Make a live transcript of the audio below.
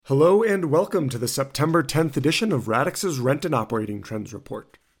Hello and welcome to the September 10th edition of Radix's Rent and Operating Trends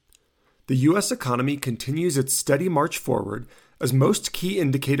Report. The U.S. economy continues its steady march forward as most key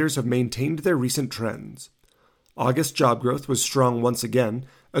indicators have maintained their recent trends. August job growth was strong once again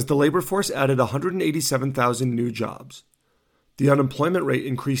as the labor force added 187,000 new jobs. The unemployment rate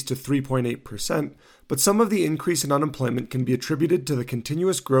increased to 3.8%, but some of the increase in unemployment can be attributed to the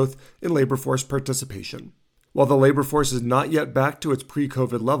continuous growth in labor force participation. While the labor force is not yet back to its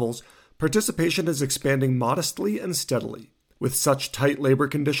pre-COVID levels, participation is expanding modestly and steadily. With such tight labor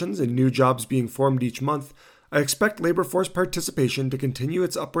conditions and new jobs being formed each month, I expect labor force participation to continue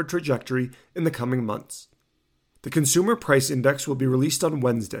its upward trajectory in the coming months. The Consumer Price Index will be released on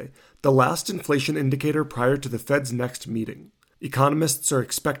Wednesday, the last inflation indicator prior to the Fed's next meeting. Economists are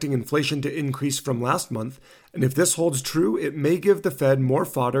expecting inflation to increase from last month, and if this holds true, it may give the Fed more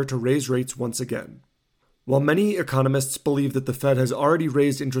fodder to raise rates once again. While many economists believe that the Fed has already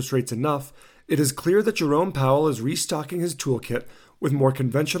raised interest rates enough, it is clear that Jerome Powell is restocking his toolkit with more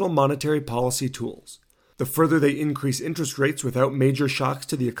conventional monetary policy tools. The further they increase interest rates without major shocks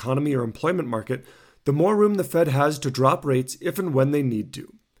to the economy or employment market, the more room the Fed has to drop rates if and when they need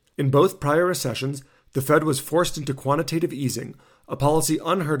to. In both prior recessions, the Fed was forced into quantitative easing, a policy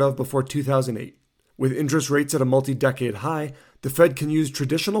unheard of before 2008. With interest rates at a multi-decade high, the Fed can use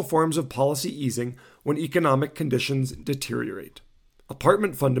traditional forms of policy easing when economic conditions deteriorate.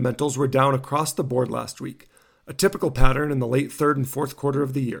 Apartment fundamentals were down across the board last week, a typical pattern in the late third and fourth quarter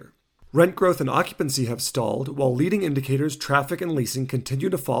of the year. Rent growth and occupancy have stalled, while leading indicators, traffic and leasing continue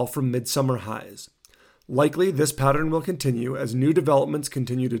to fall from midsummer highs. Likely, this pattern will continue as new developments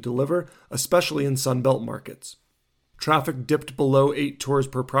continue to deliver, especially in Sunbelt markets. Traffic dipped below 8 tours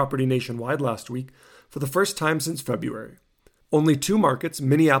per property nationwide last week for the first time since February. Only two markets,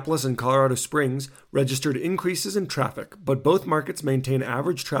 Minneapolis and Colorado Springs, registered increases in traffic, but both markets maintain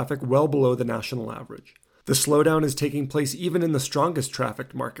average traffic well below the national average. The slowdown is taking place even in the strongest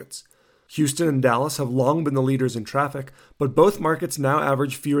trafficked markets. Houston and Dallas have long been the leaders in traffic, but both markets now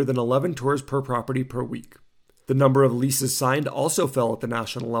average fewer than 11 tours per property per week. The number of leases signed also fell at the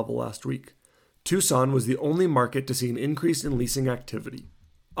national level last week. Tucson was the only market to see an increase in leasing activity.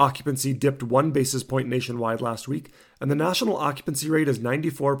 Occupancy dipped 1 basis point nationwide last week, and the national occupancy rate is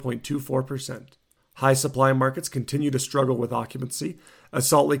 94.24%. High supply markets continue to struggle with occupancy, as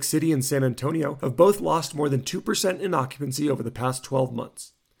Salt Lake City and San Antonio have both lost more than 2% in occupancy over the past 12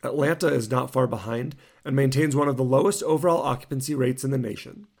 months. Atlanta is not far behind and maintains one of the lowest overall occupancy rates in the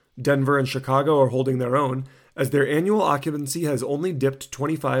nation. Denver and Chicago are holding their own, as their annual occupancy has only dipped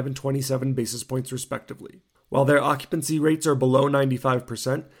 25 and 27 basis points respectively. While their occupancy rates are below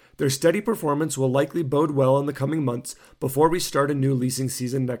 95%, their steady performance will likely bode well in the coming months before we start a new leasing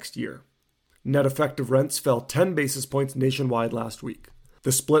season next year. Net effective rents fell 10 basis points nationwide last week.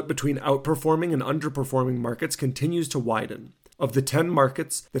 The split between outperforming and underperforming markets continues to widen. Of the 10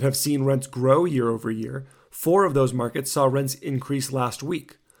 markets that have seen rents grow year over year, 4 of those markets saw rents increase last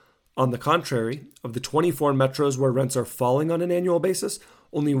week. On the contrary, of the 24 metros where rents are falling on an annual basis,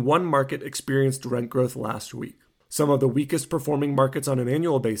 only 1 market experienced rent growth last week. Some of the weakest performing markets on an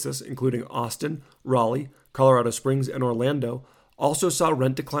annual basis, including Austin, Raleigh, Colorado Springs, and Orlando, also saw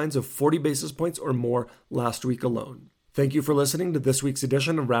rent declines of 40 basis points or more last week alone. Thank you for listening to this week's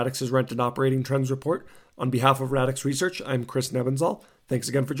edition of Radix's Rent and Operating Trends Report. On behalf of Radix Research, I'm Chris Nebenzahl. Thanks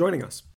again for joining us.